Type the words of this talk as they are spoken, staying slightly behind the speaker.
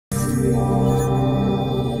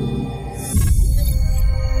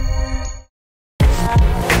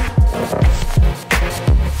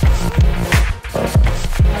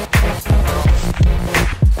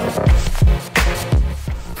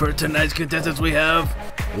For tonight's contestants we have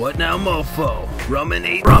What Now Mofo, Rum and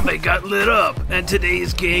 8 Rum got lit up, and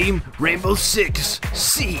today's game, Rainbow Six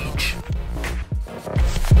Siege.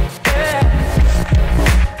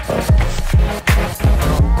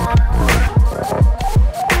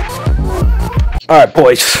 Alright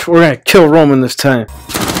boys, we're gonna kill Roman this time.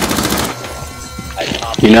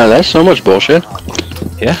 You know, that's so much bullshit.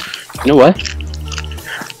 Yeah? You know what?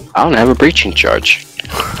 I don't have a breaching charge.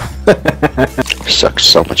 Sucks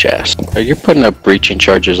so much ass. You're putting up breaching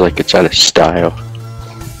charges like it's out of style.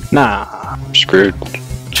 Nah. I'm screwed.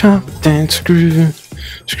 Chop and screw.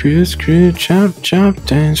 Screw, screw, chop,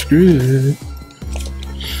 chop and screw.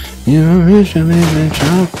 You're originally been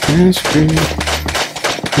chopped and screwed.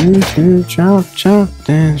 Screw, screw, chop, chop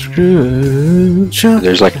and screw. Chop.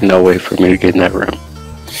 There's like no way for me to get in that room.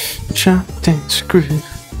 Chop and screw.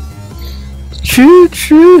 Choo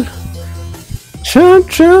choo. Chop,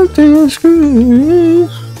 chop and screw.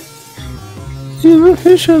 You're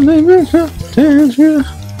officially been chopped and screwed.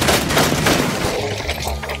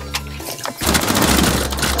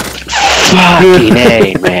 Fucking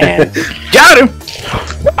A, man. Got him!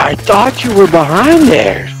 I thought you were behind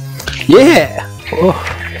there. Yeah!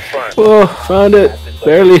 Oh, found it.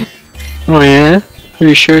 Barely. Oh yeah? Are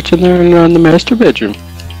you sure it's in there in the master bedroom?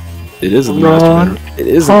 It is in the master bedroom. It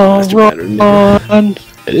is in the master bedroom, nigga.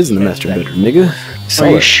 It is in the master bedroom, nigga. Are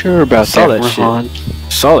you sure about that, Ron?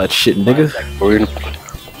 Saw that shit, nigga.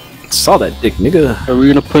 Saw that dick, nigga. Are we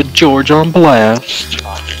gonna put George on blast?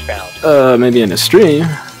 Maybe in a stream.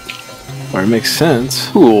 Where it makes sense.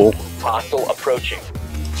 Cool. Hostile approaching.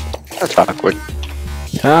 That's awkward.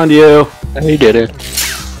 Found you. He did it.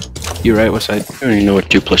 You right, what side? I don't even know what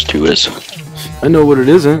 2 + 2 is. I know what it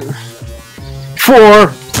isn't.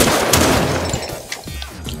 4!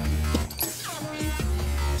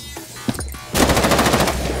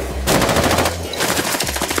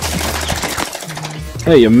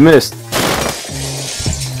 Hey, you missed.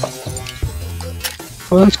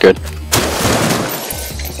 Well, that's good.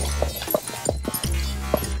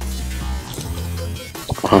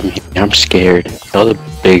 I'm scared. Tell the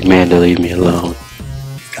big man to leave me alone.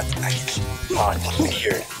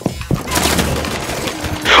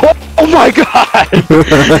 Oh my god!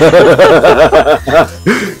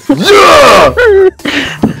 Yeah!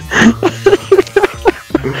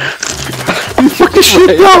 You fucking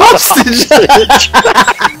shit the hostage!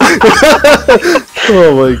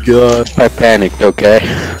 Oh my god. I panicked, okay?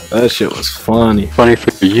 That shit was funny. Funny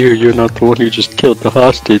for you, you're not the one who just killed the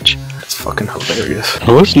hostage. That's fucking hilarious.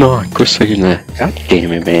 I was not. Quit saying that. God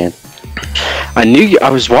damn it, man. I knew you. I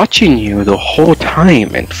was watching you the whole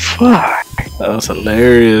time, and fuck. That was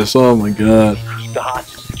hilarious. Oh my god. Keep the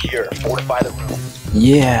hostage secure. Fortify the room.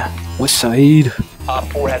 Yeah. West side. Op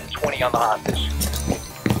 4 has 20 on the hostage.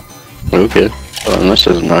 Okay. Well, unless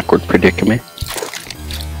there's an awkward predicament.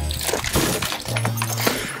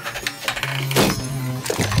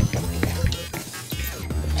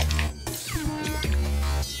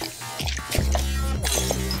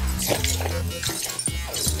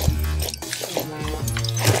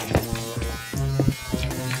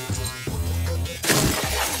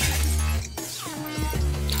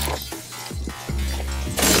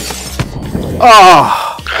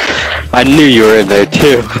 Oh! I knew you were in there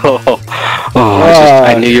too.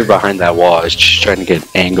 I knew you were behind that wall. I was just trying to get an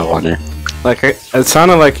angle on it. Like, it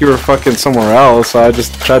sounded like you were fucking somewhere else, so I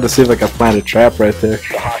just tried to see if I could plant a trap right there.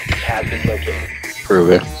 The hostage has been located.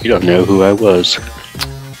 Prove it. You don't know who I was.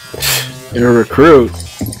 You're a recruit.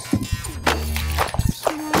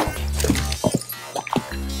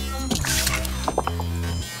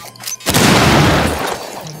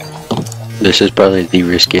 This is probably the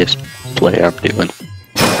riskiest play I'm doing.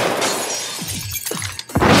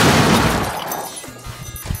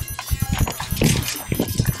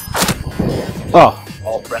 Oh,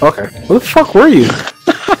 okay. Where the fuck were you?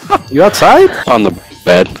 You outside? On the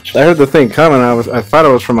bed. I heard the thing coming. I thought it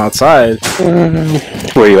was from outside.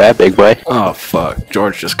 Where you at, big boy? Oh fuck!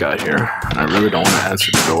 George just got here. I really don't want to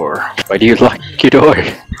answer the door. Why do you lock your door?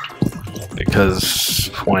 Because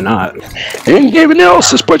why not? Ain't anyone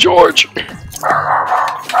else's but George.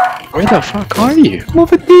 Where the fuck are you?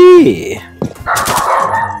 Over there.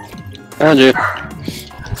 Found you. It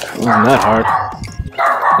wasn't that hard.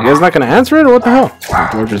 You guys not gonna answer it or what the hell? Oh,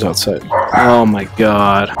 George is outside. Oh my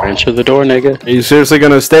god. Answer the door, nigga. Are you seriously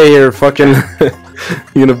gonna stay here fucking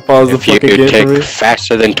You gonna pause the If you fucking game for me? take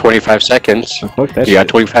faster than 25 seconds, Fuck that you got shit.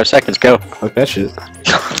 25 seconds. Go. Fuck that shit.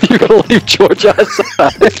 You're gonna leave George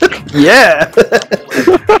outside. Yeah.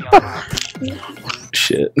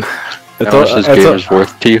 Shit. How much this game is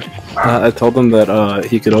worth to you? I told him that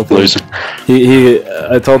he could open. Lose.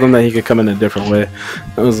 I told him that he could come in a different way.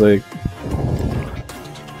 I was like,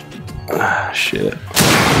 shit.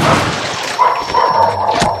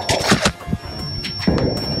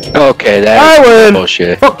 Okay, that I win.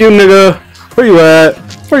 bullshit. Fuck you, nigga. Where you at?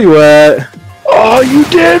 Where you at? Oh, you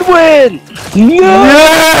did win! No!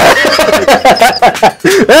 Yeah!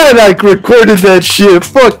 And I recorded that shit.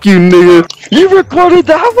 Fuck you, nigga. You recorded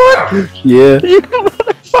that one? Yeah. You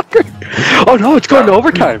motherfucker! Oh no, it's going to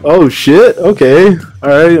overtime. Oh shit. Okay. All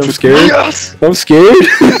right. I'm scared. Yes! I'm scared.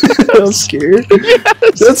 I'm scared.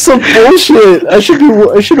 Yes! That's some bullshit. I should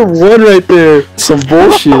have won right there. Some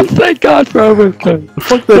bullshit. Thank God for overtime.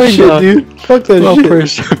 Fuck that Thank shit, God. dude. Fuck that Well,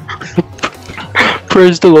 shit.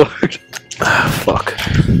 praise the Lord. Fuck.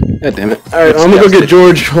 God damn it. Alright, I'm gonna go get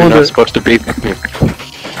George. You're Hold not on. supposed to be.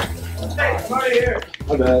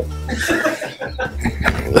 My bad.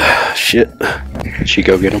 Shit. She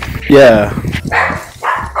go get him. Yeah.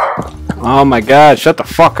 Oh my god, shut the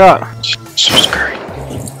fuck up. So scary.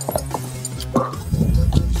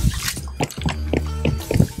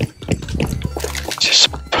 Just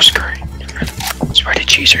so scary. Swear to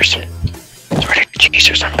Jesus. Swear to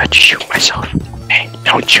Jesus, I'm about to shoot myself. Hey,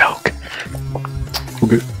 don't joke.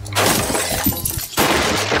 Okay.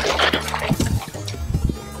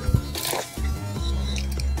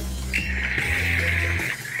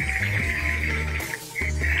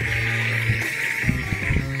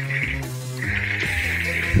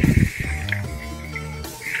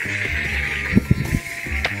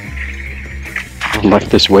 I don't like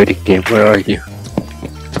this waiting game. Where are you?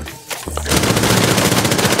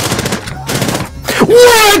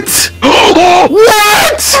 What? Oh!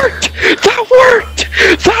 What? That worked!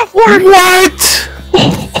 That worked! What?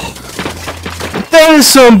 That is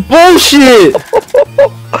some bullshit!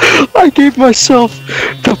 I gave myself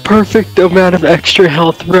the perfect amount of extra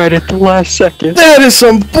health right at the last second. That is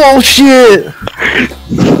some bullshit!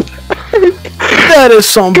 That is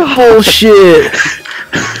some bullshit!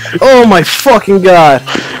 Oh my fucking god!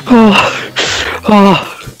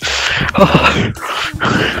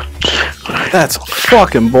 That's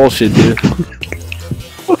fucking bullshit, dude.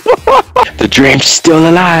 The dream's still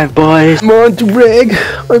alive, boys. Come on, Greg.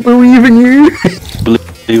 I believe in you.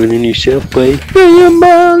 Believing in yourself, boy.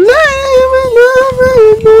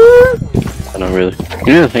 I don't really.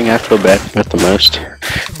 You know the thing I feel bad about the most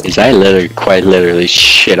is I quite literally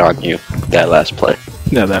shit on you that last play.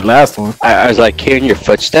 Yeah, that last one. I was like hearing your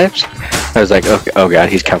footsteps. I was like, okay, oh god,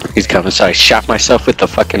 he's coming. So I shot myself with the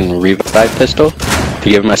fucking revive pistol to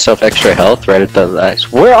give myself extra health right at the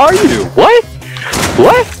last. Where are you? What?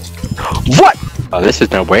 What? What? Oh, this is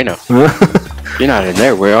no bueno. You're not in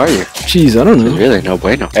there. Where are you? Jeez, I don't This is know. really no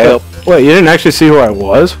bueno. Help. Wait, you didn't actually see who I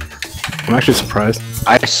was? I'm actually surprised.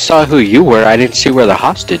 I saw who you were. I didn't see where the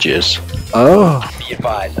hostage is. Oh, Be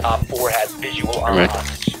advised, Op 4 has visual on Alright.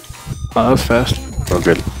 hostage. that was fast. Oh,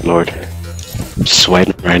 good lord. I'm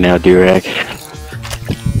sweating right now, Durag.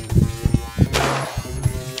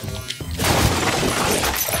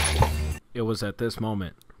 It was at this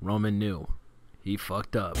moment Roman knew he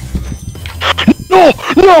fucked up. No!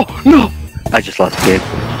 No! No! I just lost the game.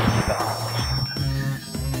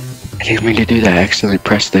 I didn't mean to do that. I accidentally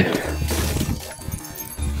pressed it.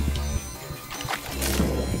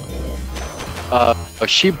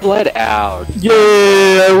 She bled out. Yeah,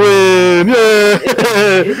 I win! Yeah!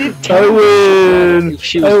 I win!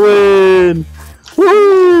 She I win!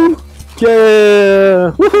 Woo!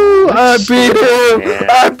 Yeah! Woohoo! I beat him! Yeah.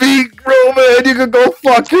 I beat Roman! You can go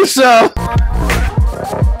fuck yourself!